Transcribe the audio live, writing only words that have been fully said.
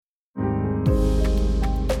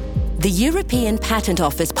The European Patent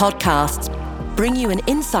Office podcasts bring you an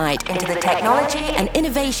insight into the technology and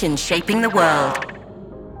innovation shaping the world.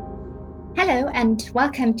 Hello, and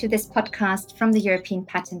welcome to this podcast from the European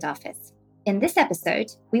Patent Office. In this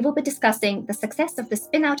episode, we will be discussing the success of the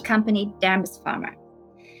spin-out company Dermis-Pharma.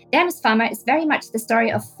 Dermis-Pharma is very much the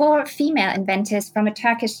story of 4 female inventors from a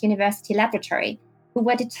Turkish university laboratory who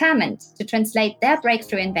were determined to translate their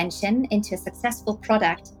breakthrough invention into a successful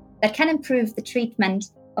product that can improve the treatment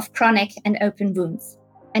of chronic and open wounds.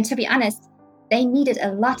 And to be honest, they needed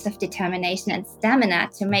a lot of determination and stamina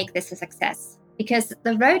to make this a success, because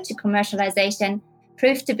the road to commercialization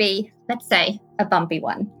proved to be, let's say, a bumpy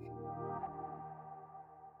one.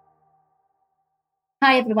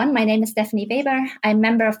 Hi everyone, my name is Stephanie Weber. I'm a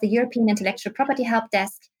member of the European Intellectual Property Help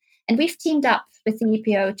Desk, and we've teamed up with the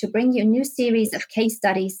EPO to bring you a new series of case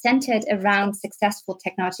studies centered around successful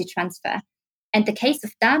technology transfer. And the case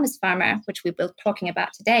of Dermis-Pharma, which we will be talking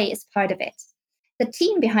about today, is part of it. The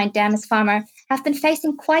team behind Dermis-Pharma have been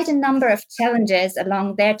facing quite a number of challenges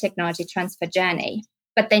along their technology transfer journey,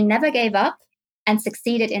 but they never gave up and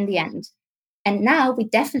succeeded in the end. And now we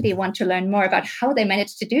definitely want to learn more about how they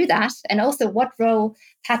managed to do that, and also what role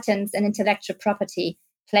patents and intellectual property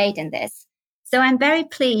played in this. So I'm very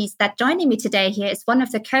pleased that joining me today here is one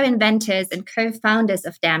of the co-inventors and co-founders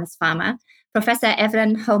of Dermis-Pharma, Professor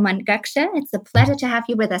Evren Homan Gökçe. It's a pleasure to have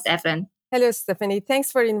you with us, Evren. Hello, Stephanie.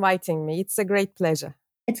 Thanks for inviting me. It's a great pleasure.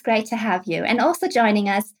 It's great to have you. And also joining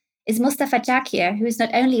us is Mustafa Jakir, who is not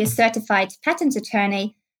only a certified patent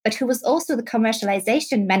attorney, but who was also the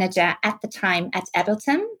commercialization manager at the time at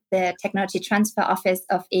Ableton, the technology transfer office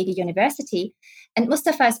of Ege University. And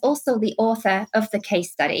Mustafa is also the author of the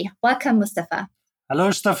case study. Welcome, Mustafa.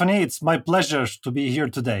 Hello, Stephanie. It's my pleasure to be here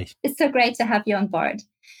today. It's so great to have you on board.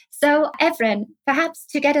 So, Evren, perhaps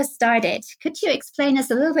to get us started, could you explain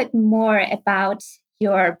us a little bit more about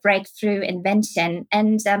your breakthrough invention?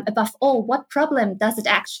 And above all, what problem does it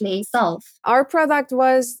actually solve? Our product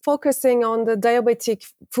was focusing on the diabetic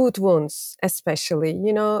foot wounds, especially.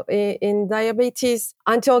 You know, in diabetes,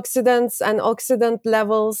 antioxidants and oxidant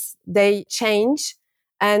levels, they change.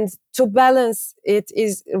 And to balance it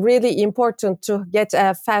is really important to get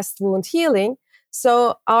a fast wound healing.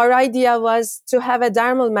 So our idea was to have a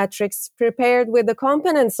dermal matrix prepared with the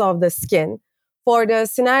components of the skin for the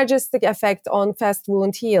synergistic effect on fast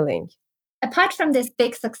wound healing. Apart from this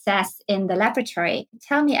big success in the laboratory,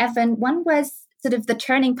 tell me, Evan, when was sort of the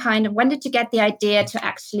turning point? When did you get the idea to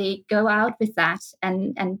actually go out with that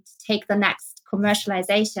and take the next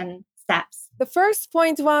commercialization steps? The first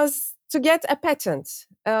point was to get a patent.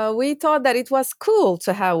 We thought that it was cool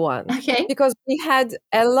to have one, because we had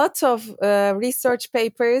a lot of research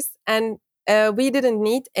papers and we didn't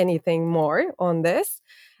need anything more on this.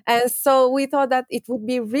 And so we thought that it would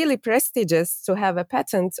be really prestigious to have a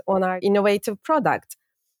patent on our innovative product.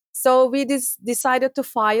 So we decided to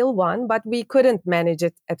file one, but we couldn't manage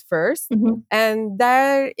it at first. Mm-hmm. And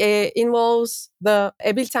there involves the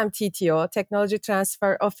Ableton TTO, Technology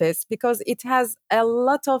Transfer Office, because it has a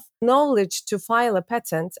lot of knowledge to file a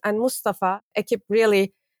patent. And Mustafa Ekip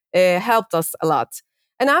really helped us a lot.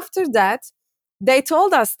 And after that, they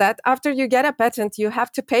told us that after you get a patent, you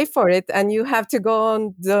have to pay for it and you have to go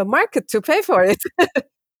on the market to pay for it.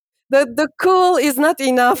 The cool is not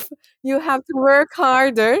enough. You have to work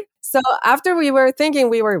harder. So after we were thinking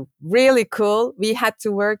we were really cool, we had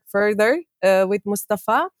to work further with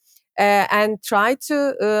Mustafa and try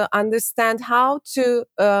to understand how to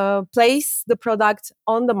place the product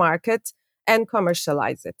on the market and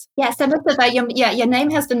commercialize it. Yeah, so Mustafa, your name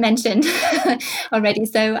has been mentioned already.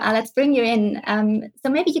 So let's bring you in. So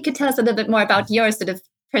maybe you could tell us a little bit more about your sort of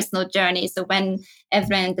personal journey. So when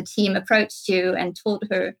Evren and the team approached you and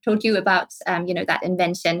told you about that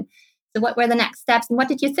invention, so what were the next steps and what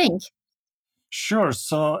did you think? Sure.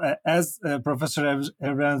 So as Professor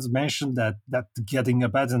Evren mentioned, that getting a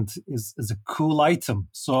patent is a cool item.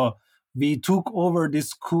 So we took over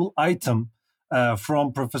this cool item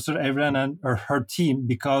from Professor Evren and her team,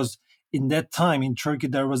 because in that time in Turkey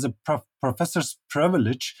there was a professor's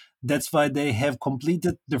privilege. That's why they have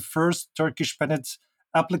completed the first Turkish patent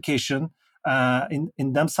application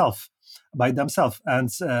in themselves, by themselves, and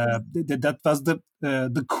that was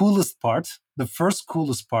the coolest part, the first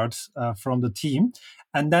coolest part from the team.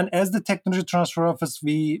 And then, as the technology transfer office,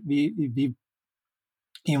 we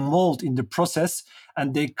involved in the process,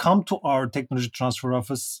 and they come to our technology transfer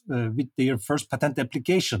office with their first patent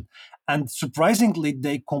application. And surprisingly,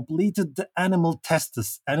 they completed the animal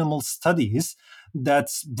studies that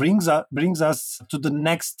brings us to the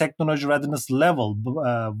next technology readiness level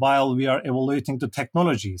while we are evaluating the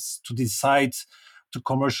technologies to decide to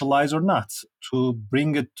commercialize or not, to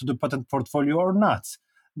bring it to the patent portfolio or not.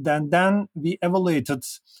 Then we evaluated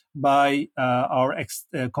by our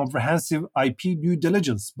comprehensive IP due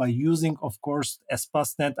diligence by using, of course,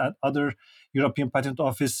 Espasnet and other European Patent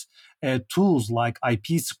Office tools like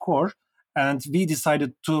IP Score, and we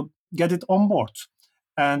decided to get it on board.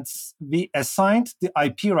 And we assigned the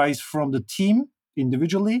IP rights from the team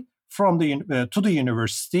individually from to the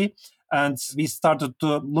university, and we started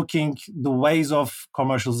to looking the ways of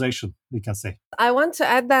commercialization, we can say. I want to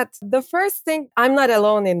add that the first thing, I'm not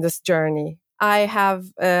alone in this journey. I have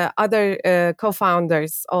other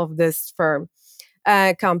co-founders of this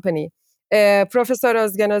company. Professor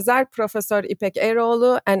Özgen Özer, Professor İpek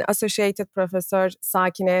Eroğlu, and Associated Professor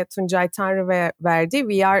Sakine Tuncay Tanrıverdi.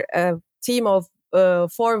 We are a team of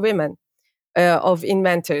 4 women of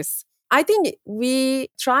inventors. I think we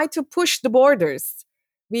try to push the borders.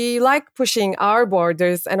 We like pushing our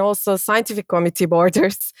borders and also scientific committee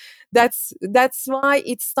borders. That's why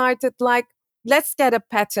it started like, let's get a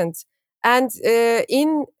patent. And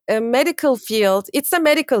in a medical field, it's a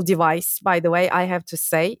medical device, by the way, I have to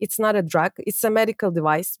say. It's not a drug, it's a medical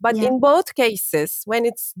device. But in both cases, when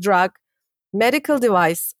it's drug, medical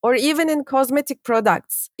device, or even in cosmetic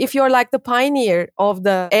products, if you're like the pioneer of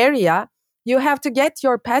the area, you have to get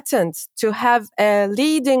your patent to have a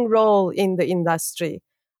leading role in the industry.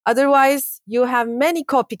 Otherwise, you have many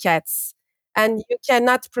copycats and you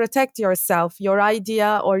cannot protect yourself, your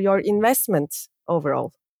idea, or your investment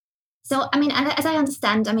overall. So, as I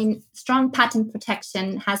understand, strong patent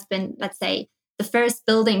protection has been, let's say, the first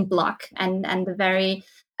building block and the very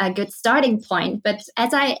good starting point. But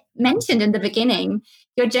as I mentioned in the beginning,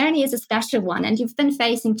 your journey is a special one, and you've been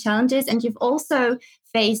facing challenges, and you've also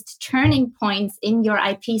faced turning points in your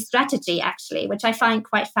IP strategy, actually, which I find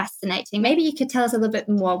quite fascinating. Maybe you could tell us a little bit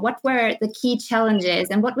more. What were the key challenges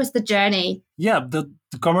and what was the journey? Yeah, the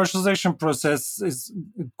commercialization process is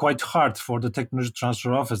quite hard for the technology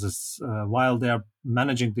transfer offices while they are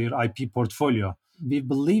managing their IP portfolio. We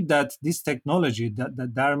believe that this technology, that the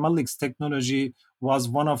Dermalix technology, was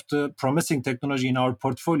one of the promising technology in our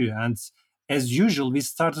portfolio. And as usual, we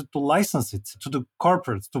started to license it to the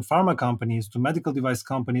corporates, to pharma companies, to medical device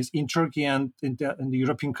companies in Turkey and in the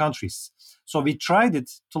European countries. So we tried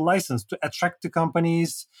it to license, to attract the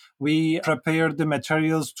companies. We prepared the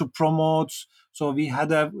materials to promote. So we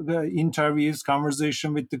had interviews,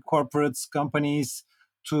 conversation with the corporates, companies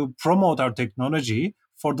to promote our technology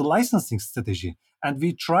for the licensing strategy. And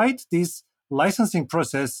we tried this licensing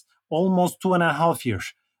process almost 2.5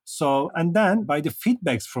 years. So, and then by the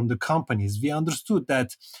feedbacks from the companies, we understood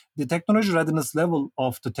that the technology readiness level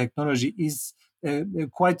of the technology is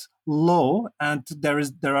quite low, and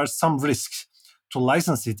there are some risks to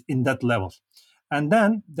license it in that level. And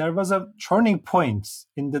then there was a turning point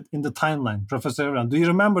in the timeline. Professor Evren, do you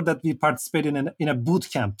remember that we participated in a boot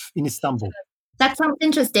camp in Istanbul? That sounds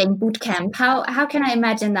interesting, boot camp. How can I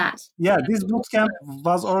imagine that? Yeah, this boot camp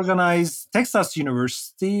was organized Texas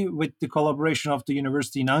University with the collaboration of the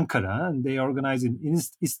university in Ankara, and they organized it in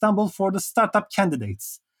Istanbul for the startup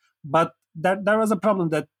candidates. But there was a problem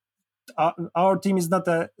that our team is not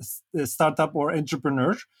a startup or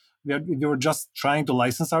entrepreneur. We were just trying to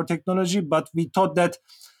license our technology, but we thought that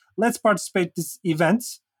let's participate this event,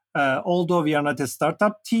 although we are not a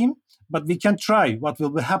startup team, but we can try what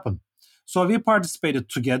will happen. So we participated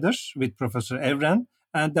together with Professor Evren,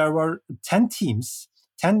 and there were 10 teams,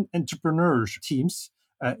 10 entrepreneur teams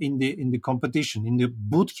in the competition, in the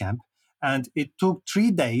boot camp. And it took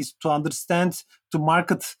 3 days to understand the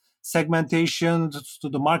market segmentation, to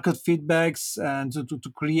the market feedbacks, and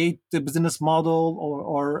to create the business model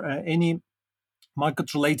or any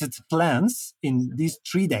market-related plans in these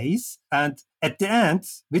 3 days. And at the end,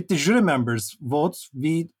 with the jury members' votes,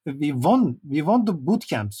 we won the boot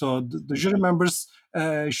camp. So the jury members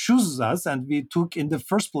chose us, and we took in the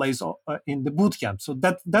first place in the boot camp. So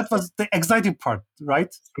that was the exciting part,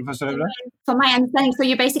 right, Professor Evren? From my understanding, so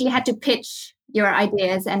you basically had to pitch your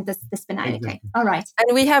ideas and the spin-out. Exactly. Okay, all right.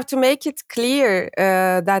 And we have to make it clear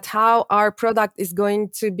that how our product is going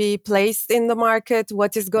to be placed in the market,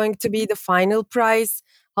 what is going to be the final price,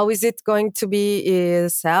 how is it going to be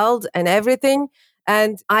sold, and everything.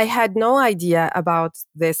 And I had no idea about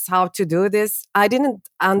this, how to do this. I didn't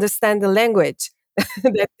understand the language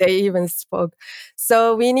that they even spoke.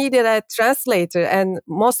 So we needed a translator. And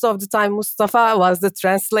most of the time, Mustafa was the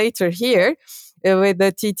translator here with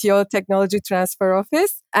the TTO Technology Transfer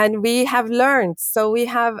Office. And we have learned. So we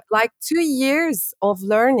have like 2 years of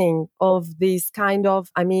learning of these kind of,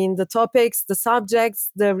 the topics, the subjects,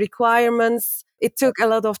 the requirements. It took a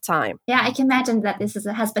lot of time. Yeah, I can imagine that this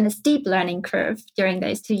has been a steep learning curve during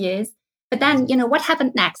those 2 years. But then, what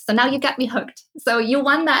happened next? So now you got me hooked. So you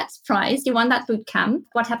won that prize, you won that boot camp.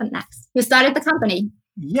 What happened next? You started the company.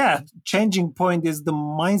 Yeah, changing point is the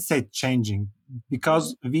mindset changing,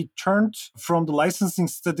 because we turned from the licensing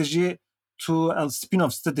strategy to a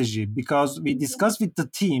spin-off strategy, because we discussed with the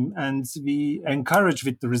team and we encouraged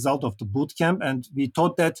with the result of the bootcamp, and we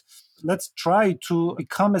thought that let's try to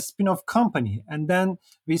become a spin-off company. And then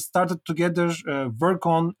we started together work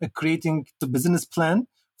on creating the business plan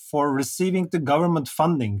for receiving the government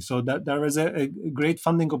funding. So that there was a great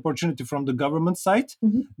funding opportunity from the government side.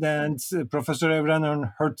 Mm-hmm. Then Professor Evren and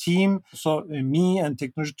her team, so me and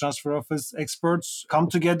Technology Transfer Office experts come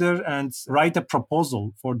together and write a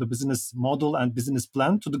proposal for the business model and business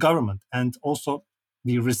plan to the government. And also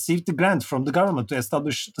we received the grant from the government to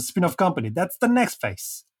establish the spin-off company. That's the next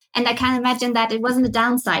phase. And I can imagine that it wasn't a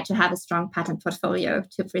downside to have a strong patent portfolio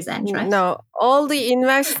to present, right? No, all the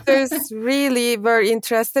investors really were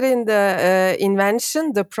interested in the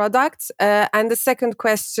invention, the product. And the second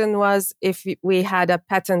question was if we had a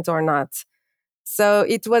patent or not. So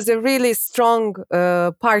it was a really strong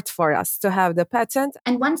part for us to have the patent.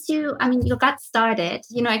 And once you got started,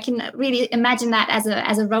 I can really imagine that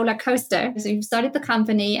as a roller coaster. So you started the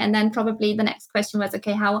company, and then probably the next question was,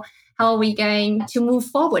 okay, how are we going to move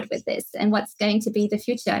forward with this, and what's going to be the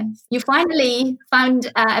future? You finally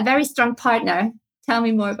found a very strong partner. Tell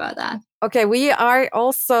me more about that. Okay, we are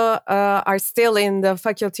also are still in the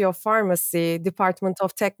Faculty of Pharmacy, Department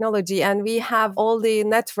of Technology, and we have all the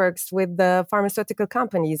networks with the pharmaceutical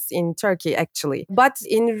companies in Turkey, actually. But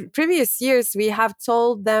in previous years, we have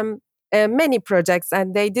told them many projects,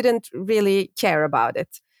 and they didn't really care about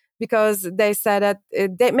it, because they said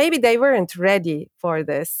that maybe they weren't ready for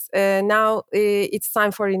this. Now it's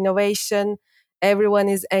time for innovation. Everyone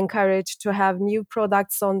is encouraged to have new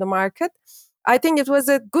products on the market. I think it was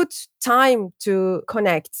a good time to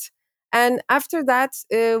connect. And after that,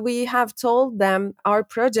 we have told them our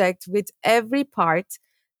project with every part.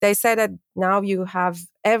 They said that now you have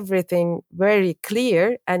everything very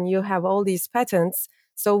clear and you have all these patents,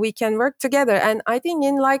 so we can work together. And I think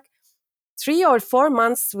in like 3 or 4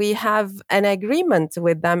 months, we have an agreement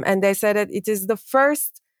with them. And they said that it is the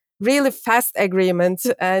first really fast agreement.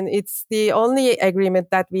 And it's the only agreement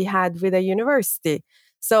that we had with a university.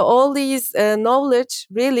 So all these knowledge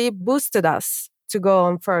really boosted us to go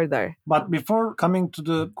on further. But before coming to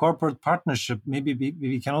the corporate partnership, maybe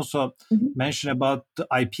we can also mention about the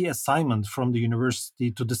IP assignment from the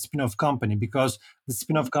university to the spin-off company, because the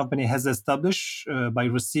spin-off company has established by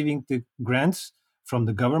receiving the grant from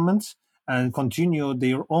the government and continue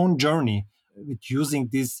their own journey with using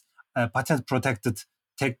this patent-protected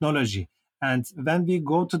technology. And when we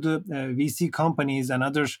go to the VC companies and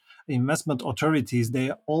other investment authorities,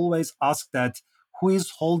 they always ask that who is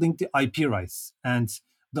holding the IP rights? And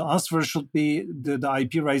the answer should be the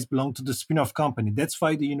IP rights belong to the spin-off company. That's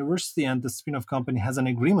why the university and the spin-off company has an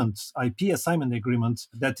agreement, IP assignment agreement,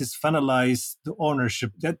 that is finalized the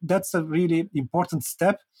ownership. That's a really important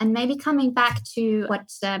step. And maybe coming back to what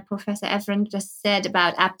Professor Evren just said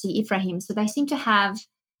about Abdi Ibrahim. So they seem to have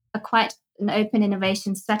quite an open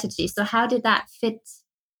innovation strategy. So how did that fit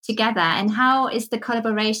together, and how is the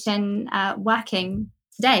collaboration working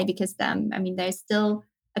today? Because there's still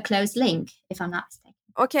a close link, if I'm not mistaken.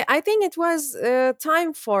 Okay, I think it was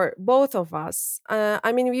time for both of us.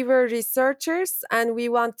 We were researchers and we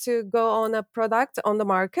want to go on a product on the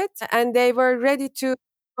market, and they were ready to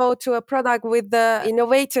go to a product with the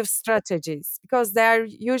innovative strategies, because they are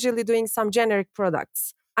usually doing some generic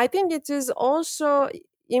products. I think it is also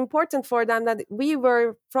important for them that we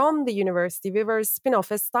were from the university. We were a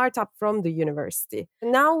spin-off, a startup from the university.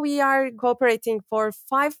 Now we are cooperating for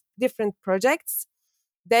 5 different projects.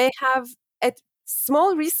 They have a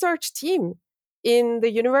small research team in the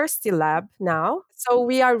university lab now. So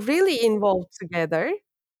we are really involved together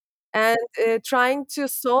and trying to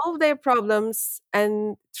solve their problems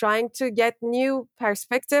and trying to get new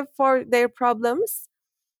perspective for their problems.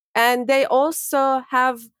 And they also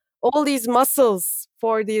have all these muscles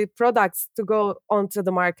for the products to go onto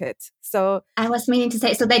the market. So I was meaning to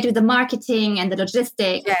say, so they do the marketing and the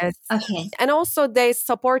logistics. Yes. Okay. And also they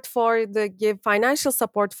give financial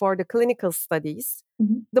support for the clinical studies.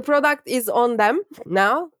 Mm-hmm. The product is on them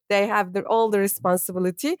now. They have all the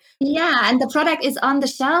responsibility. Yeah, and the product is on the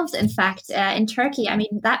shelves, in fact, in Turkey.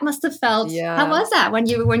 That must have felt, How was that when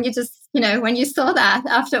you just, when you saw that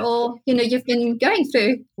after all, you've been going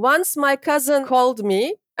through? Once my cousin called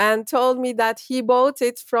me and told me that he bought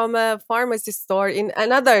it from a pharmacy store in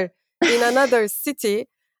another city.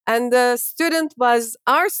 And the student was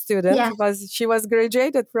our student, she was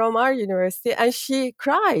graduated from our university, and she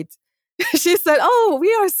cried she said, "Oh,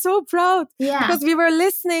 we are so proud." Yeah. Because we were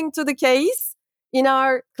listening to the case in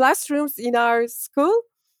our classrooms, in our school.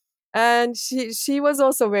 And she was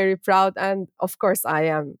also very proud. And of course I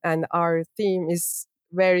am. And our team is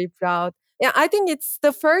very proud. Yeah, I think it's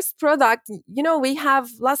the first product. We have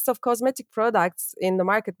lots of cosmetic products in the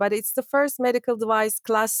market, but it's the first medical device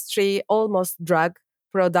class 3 almost drug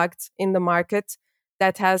product in the market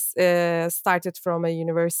that has started from a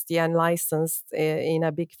university and licensed in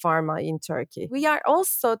a big pharma in Turkey. We are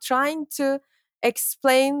also trying to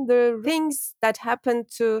explain the things that happen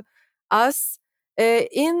to us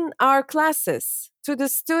in our classes to the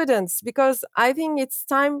students, because I think it's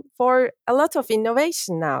time for a lot of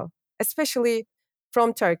innovation now, especially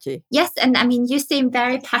from Turkey. Yes, and I mean, you seem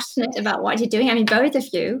very passionate about what you're doing. I mean, both of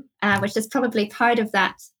you, which is probably part of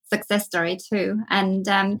that success story too. And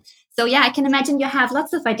so, yeah, I can imagine you have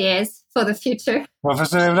lots of ideas for the future.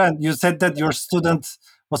 Professor Evren, you said that your student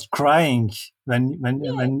was crying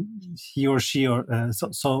when he or she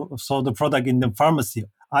saw the product in the pharmacy.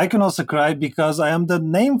 I can also cry because I am the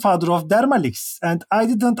name father of Dermalix and I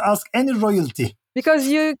didn't ask any royalty. Because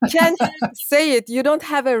you can't say it. You don't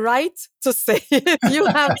have a right to say it. You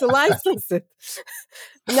have to license it.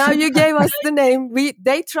 Now you gave us the name.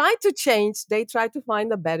 They tried to change. They tried to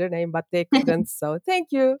find a better name, but they couldn't. So thank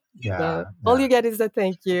you. All you get is a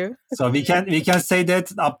thank you. So we can say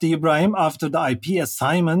that Abdi Ibrahim, after the IP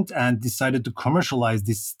assignment and decided to commercialize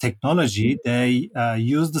this technology, they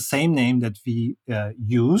used the same name that we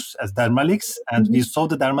use as Dermalix, and we saw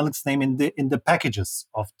the Dermalix name in the packages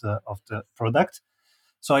of the product.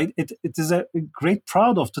 So it is a great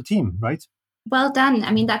proud of the team, right? Well done.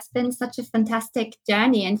 I mean, that's been such a fantastic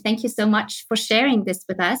journey. And thank you so much for sharing this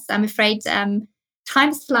with us. I'm afraid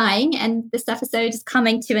time's flying and this episode is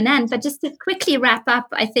coming to an end. But just to quickly wrap up,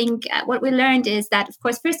 I think what we learned is that, of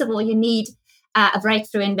course, first of all, you need a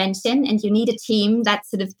breakthrough invention and you need a team that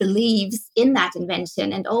sort of believes in that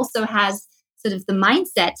invention and also has sort of the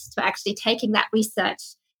mindset to actually taking that research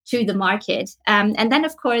to the market. And then,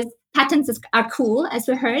 of course, patents are cool, as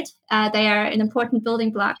we heard. They are an important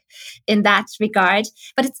building block in that regard.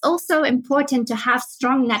 But it's also important to have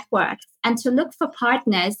strong networks and to look for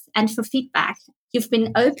partners and for feedback. You've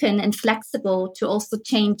been open and flexible to also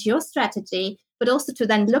change your strategy, but also to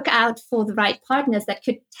then look out for the right partners that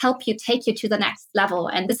could help you take you to the next level.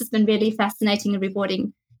 And this has been really fascinating and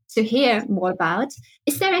rewarding to hear more about.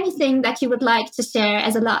 Is there anything that you would like to share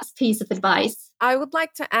as a last piece of advice? I would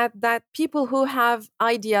like to add that people who have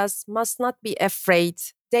ideas must not be afraid.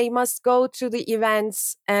 They must go to the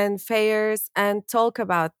events and fairs and talk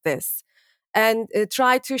about this and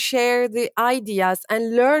try to share the ideas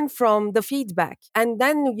and learn from the feedback. And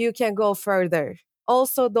then you can go further.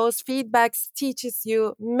 Also, those feedbacks teaches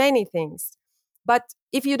you many things. But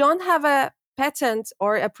if you don't have a patent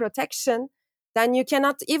or a protection, then you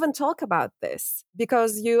cannot even talk about this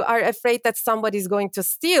because you are afraid that somebody is going to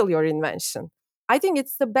steal your invention. I think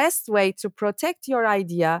it's the best way to protect your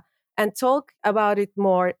idea and talk about it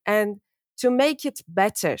more and to make it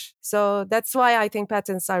better. So that's why I think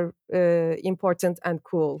patents are important and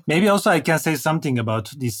cool. Maybe also I can say something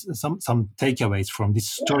about this, some takeaways from this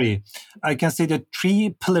story. I can say that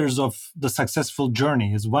 3 pillars of the successful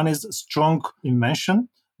journey is: one is strong invention.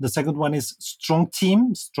 The second one is strong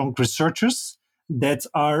team, strong researchers that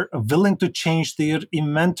are willing to change their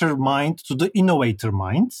inventor mind to the innovator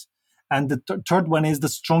mind. And the third one is the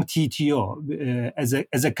strong TTO as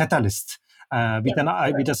a catalyst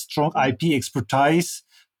with a strong IP expertise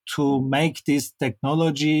to make this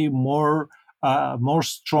technology more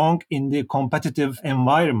strong in the competitive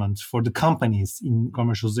environment for the companies in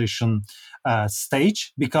commercialization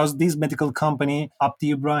stage. Because this medical company,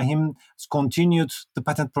 Abdi Ibrahim, continued the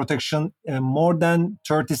patent protection in more than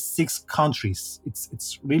 36 countries.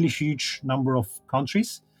 It's really huge number of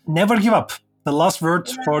countries. Never give up. The last word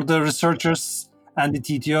for the researchers and the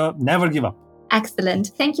TTO, never give up.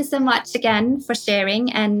 Excellent. Thank you so much again for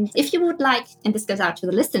sharing. And if you would like, and this goes out to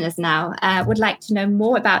the listeners now, would like to know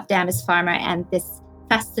more about Dermis Pharma and this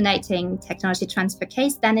fascinating technology transfer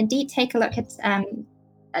case, then indeed take a look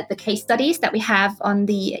at the case studies that we have on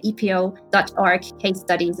the epo.org case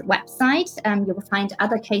studies website. You will find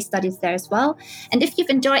other case studies there as well. And if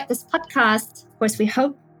you've enjoyed this podcast, of course, we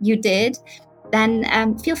hope you did,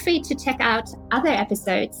 then feel free to check out other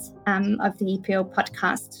episodes of the EPO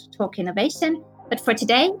podcast, Talk Innovation. But for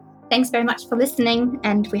today, thanks very much for listening,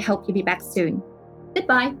 and we hope you'll be back soon.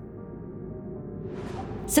 Goodbye.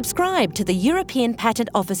 Subscribe to the European Patent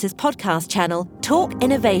Office's podcast channel, Talk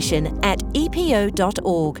Innovation, at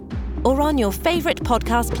epo.org or on your favorite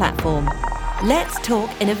podcast platform. Let's talk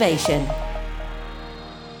innovation.